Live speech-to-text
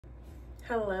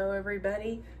Hello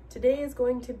everybody. Today is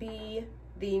going to be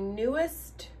the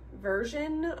newest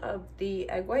version of the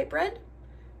egg white bread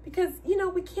because, you know,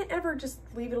 we can't ever just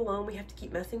leave it alone. We have to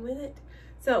keep messing with it.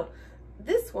 So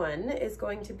this one is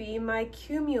going to be my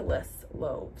Cumulus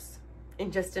loaves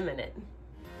in just a minute.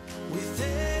 With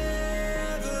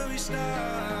every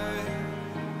star,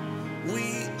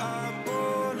 we are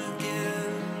born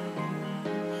again.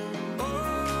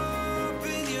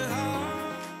 Open your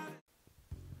heart.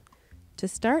 To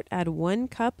start, add 1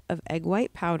 cup of egg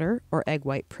white powder or egg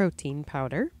white protein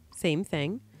powder, same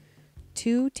thing,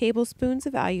 2 tablespoons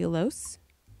of allulose,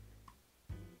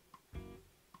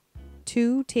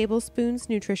 2 tablespoons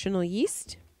nutritional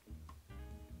yeast,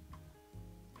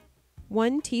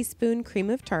 1 teaspoon cream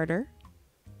of tartar,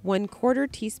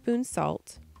 1/4 teaspoon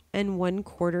salt, and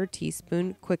 1/4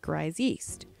 teaspoon quick rise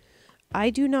yeast. I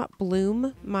do not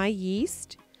bloom my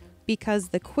yeast because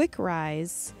the quick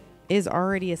rise is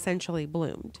already essentially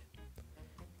bloomed.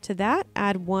 To that,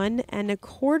 add 1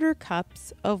 1/4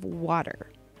 cups of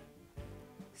water.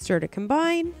 Stir to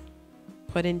combine,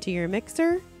 put into your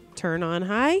mixer, turn on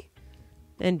high,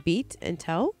 and beat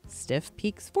until stiff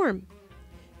peaks form.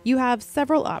 You have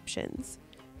several options.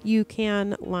 You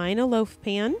can line a loaf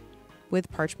pan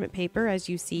with parchment paper as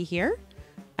you see here.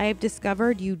 I have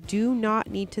discovered you do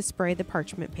not need to spray the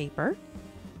parchment paper.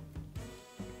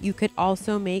 You could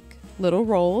also make little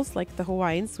rolls like the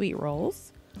Hawaiian sweet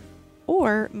rolls.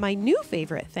 Or my new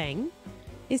favorite thing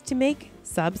is to make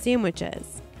sub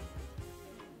sandwiches.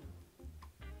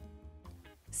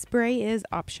 Spray is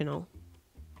optional.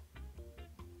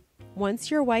 Once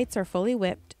your whites are fully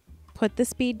whipped, put the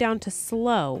speed down to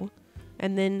slow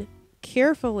and then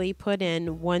carefully put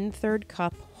in 1/3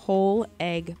 cup whole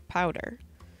egg powder.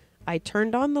 I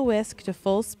turned on the whisk to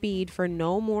full speed for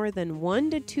no more than 1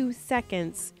 to 2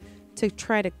 seconds to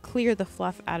try to clear the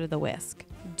fluff out of the whisk.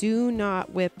 Do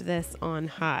not whip this on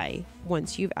high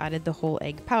once you've added the whole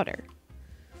egg powder.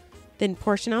 Then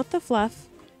portion out the fluff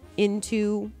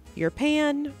into your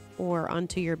pan or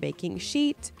onto your baking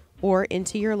sheet or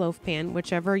into your loaf pan,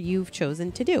 whichever you've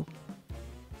chosen to do.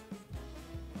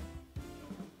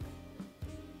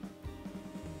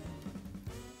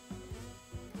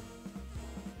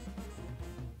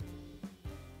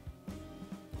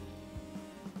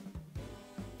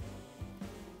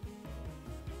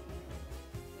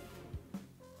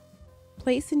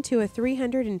 Place into a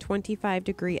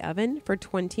 325-degree oven for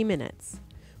 20 minutes.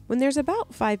 When there's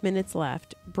about 5 minutes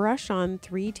left, brush on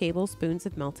 3 tablespoons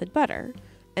of melted butter,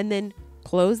 and then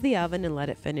close the oven and let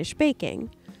it finish baking.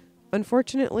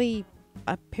 Unfortunately,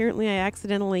 apparently I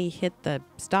accidentally hit the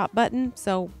stop button,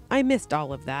 so I missed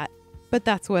all of that, but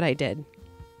that's what I did.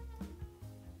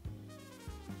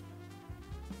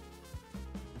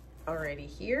 Alrighty,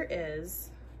 here is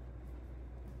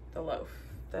the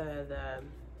loaf, the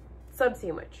sub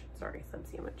sandwich. Sorry, sub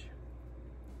sandwich.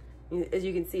 As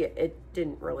you can see, it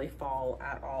didn't really fall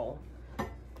at all.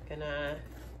 Gonna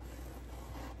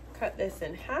cut this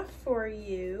in half for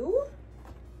you.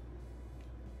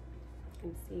 You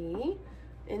can see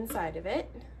inside of it.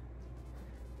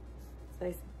 It's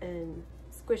nice and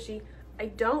squishy. I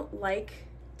don't like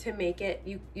to make it,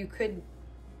 you could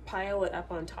pile it up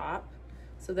on top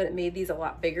so that it made these a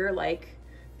lot bigger like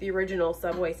the original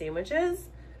Subway sandwiches.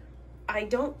 I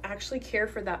don't actually care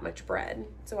for that much bread,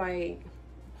 so I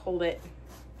hold it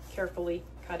carefully,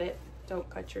 cut it. Don't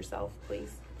cut yourself,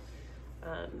 please.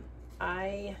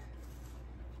 I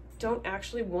don't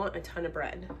actually want a ton of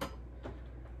bread.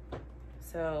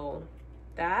 So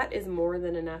that is more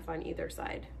than enough on either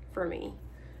side for me.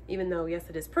 Even though, yes,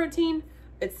 it is protein,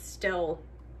 it's still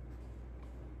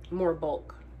more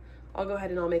bulk. I'll go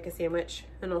ahead and I'll make a sandwich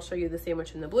and I'll show you the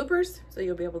sandwich in the bloopers so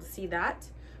you'll be able to see that,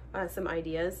 some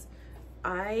ideas.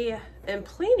 I am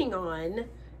planning on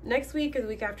next week or the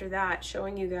week after that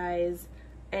showing you guys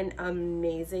an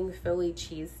amazing Philly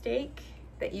cheesesteak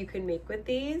that you can make with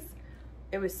these.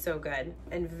 It was so good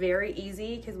and very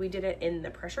easy because we did it in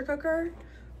the pressure cooker,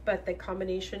 but the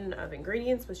combination of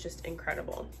ingredients was just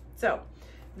incredible. So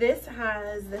this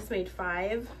made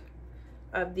 5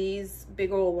 of these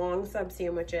big old long sub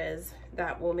sandwiches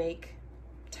that will make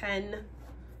 10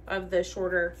 of the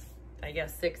shorter, I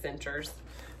guess 6-inchers,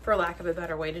 for lack of a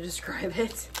better way to describe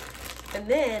it. And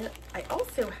then I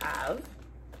also have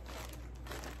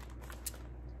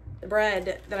the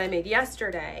bread that I made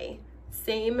yesterday,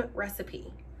 same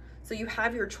recipe. So you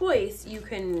have your choice. You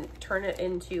can turn it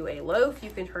into a loaf,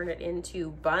 you can turn it into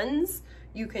buns,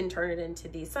 you can turn it into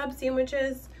these sub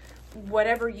sandwiches,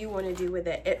 whatever you want to do with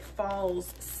it. It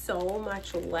falls so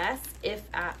much less, if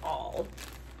at all,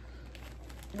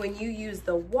 when you use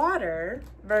the water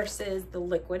versus the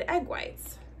liquid egg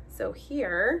whites. So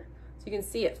here, so you can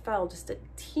see it fell just a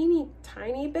teeny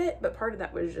tiny bit, but part of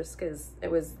that was just because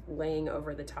it was laying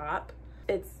over the top.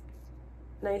 It's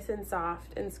nice and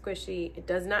soft and squishy. It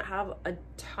does not have a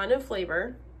ton of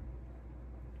flavor,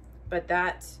 but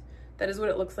that is what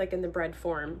it looks like in the bread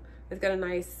form. It's got a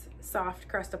nice soft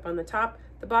crust up on the top.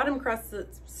 The bottom crust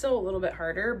is still a little bit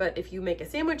harder, but if you make a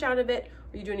sandwich out of it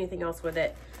or you do anything else with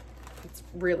it, it's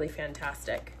really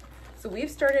fantastic. So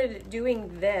we've started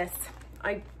doing this.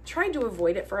 I tried to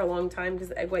avoid it for a long time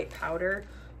because egg white powder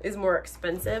is more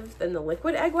expensive than the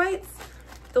liquid egg whites.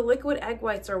 The liquid egg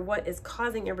whites are what is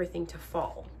causing everything to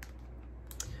fall.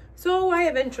 So I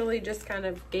eventually just kind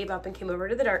of gave up and came over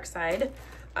to the dark side.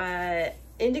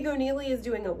 Indigo Neely is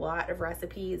doing a lot of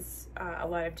recipes, a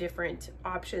lot of different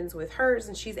options with hers,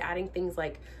 and she's adding things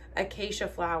like acacia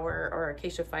flour or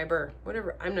acacia fiber,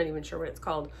 whatever, I'm not even sure what it's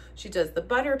called. She does the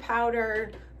butter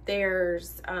powder.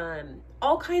 There's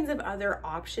all kinds of other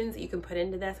options that you can put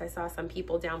into this. I saw some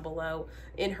people down below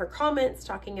in her comments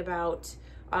talking about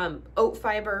oat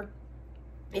fiber.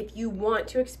 If you want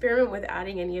to experiment with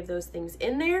adding any of those things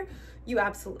in there, you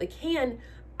absolutely can.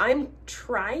 I'm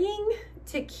trying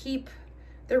to keep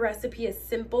the recipe as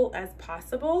simple as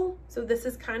possible. So this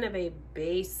is kind of a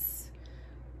base,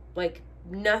 like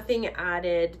nothing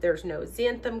added. There's no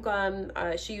xanthan gum.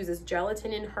 She uses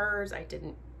gelatin in hers. I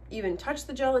didn't even touch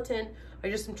the gelatin. I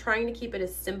just am trying to keep it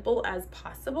as simple as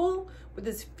possible with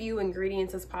as few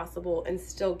ingredients as possible and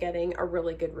still getting a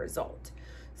really good result.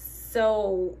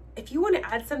 So if you want to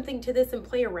add something to this and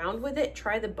play around with it,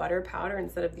 try the butter powder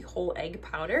instead of the whole egg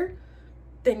powder,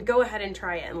 then go ahead and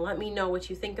try it and let me know what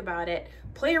you think about it.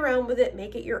 Play around with it,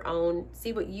 make it your own,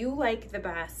 see what you like the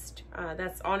best.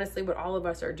 That's honestly what all of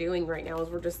us are doing right now, is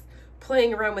we're just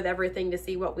playing around with everything to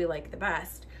see what we like the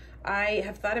best. I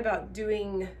have thought about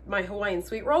doing my Hawaiian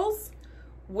sweet rolls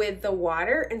with the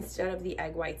water instead of the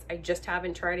egg whites. I just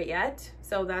haven't tried it yet.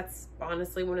 So that's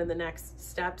honestly one of the next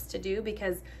steps to do,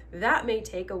 because that may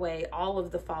take away all of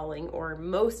the falling or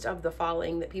most of the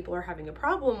falling that people are having a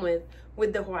problem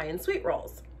with the Hawaiian sweet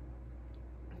rolls.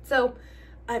 So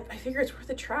I figure it's worth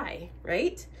a try,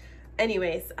 right?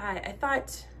 Anyways, I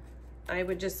thought I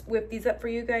would just whip these up for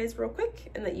you guys real quick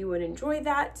and that you would enjoy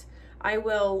that. I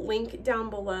will link down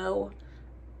below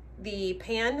the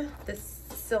pan, the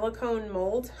silicone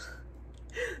mold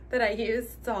that I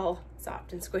use. It's all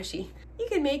soft and squishy. You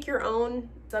can make your own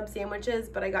sub sandwiches,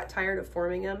 but I got tired of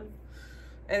forming them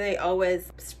and they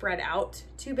always spread out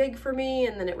too big for me,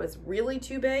 and then it was really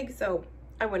too big. So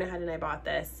I went ahead and I bought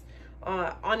this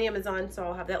on Amazon. So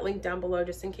I'll have that link down below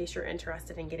just in case you're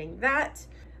interested in getting that.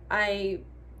 I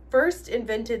first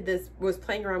invented this, was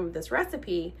playing around with this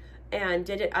recipe and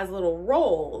did it as little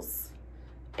rolls.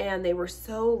 And they were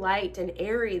so light and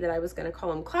airy that I was going to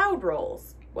call them cloud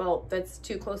rolls. Well, that's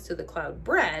too close to the cloud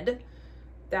bread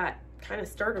that kind of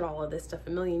started all of this stuff a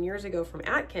million years ago from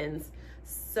Atkins.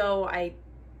 So I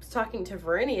was talking to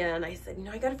Verinia and I said, you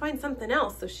know, I got to find something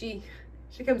else. So she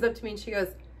comes up to me and she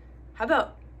goes, how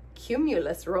about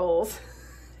Cumulus rolls?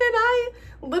 And I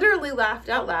literally laughed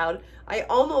out loud. I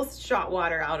almost shot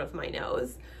water out of my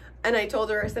nose. And I told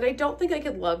her, I said, I don't think I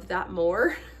could love that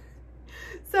more.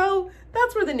 So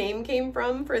that's where the name came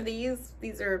from for these.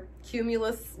 These are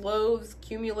Cumulus loaves,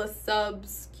 Cumulus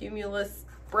subs, Cumulus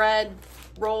bread,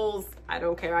 rolls. I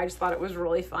don't care. I just thought it was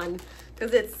really fun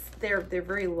because they're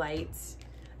very light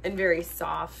and very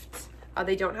soft.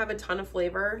 They don't have a ton of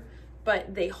flavor,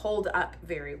 but they hold up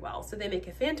very well. So they make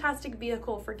a fantastic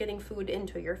vehicle for getting food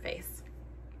into your face.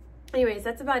 Anyways,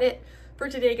 that's about it for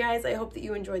today, guys. I hope that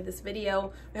you enjoyed this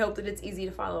video. I hope that it's easy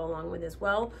to follow along with as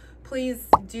well. Please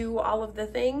do all of the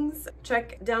things.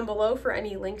 Check down below for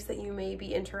any links that you may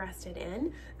be interested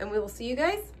in, and we will see you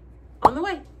guys on the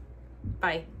way.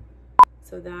 Bye.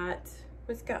 So that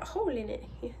was got a hole in it.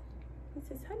 It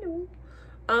says hello.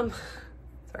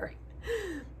 Sorry.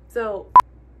 So,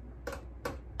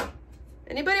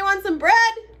 anybody want some bread?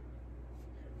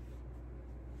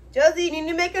 Josie, you need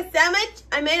to make a sandwich?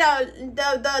 I made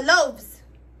the loaves.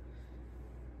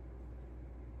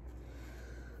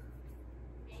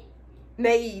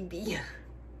 Maybe.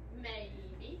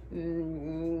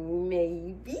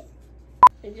 Maybe.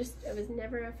 I was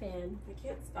never a fan. I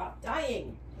can't stop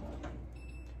dying.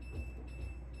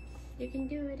 You can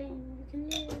do it and you can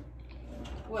do it.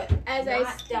 What? As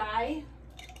Not die?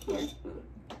 Yeah.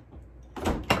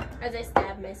 As I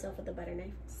stab myself with a butter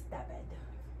knife. Stab it.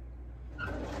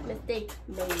 Mistake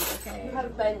made, okay? You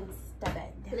have been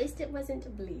stabbed. At least it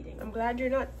wasn't bleeding. I'm glad you're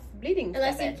not bleeding.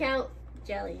 Unless you stabbed. count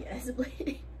jelly as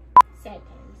bleeding. Sad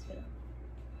times, but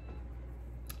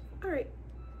All right.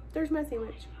 There's my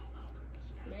sandwich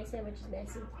my sandwich is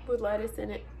messy. with lettuce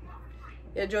in it.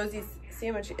 Yeah, Josie's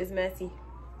sandwich is messy.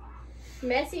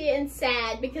 Messy and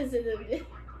sad because of the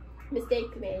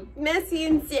mistake made. Messy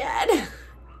and sad.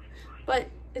 But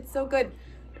it's so good.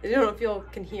 I don't know if you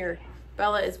can hear.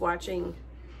 Bella is watching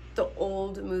the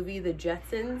old movie, The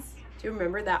Jetsons. Do you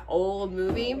remember that old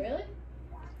movie? Oh, really?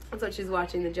 That's what she's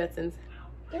watching, The Jetsons.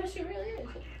 Yeah, she really is.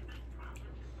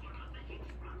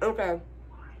 Okay.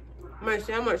 My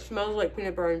sandwich smells like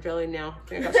peanut butter and jelly now.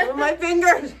 I got some on my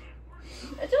fingers.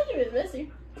 I told you it was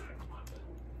messy.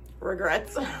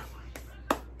 Regrets.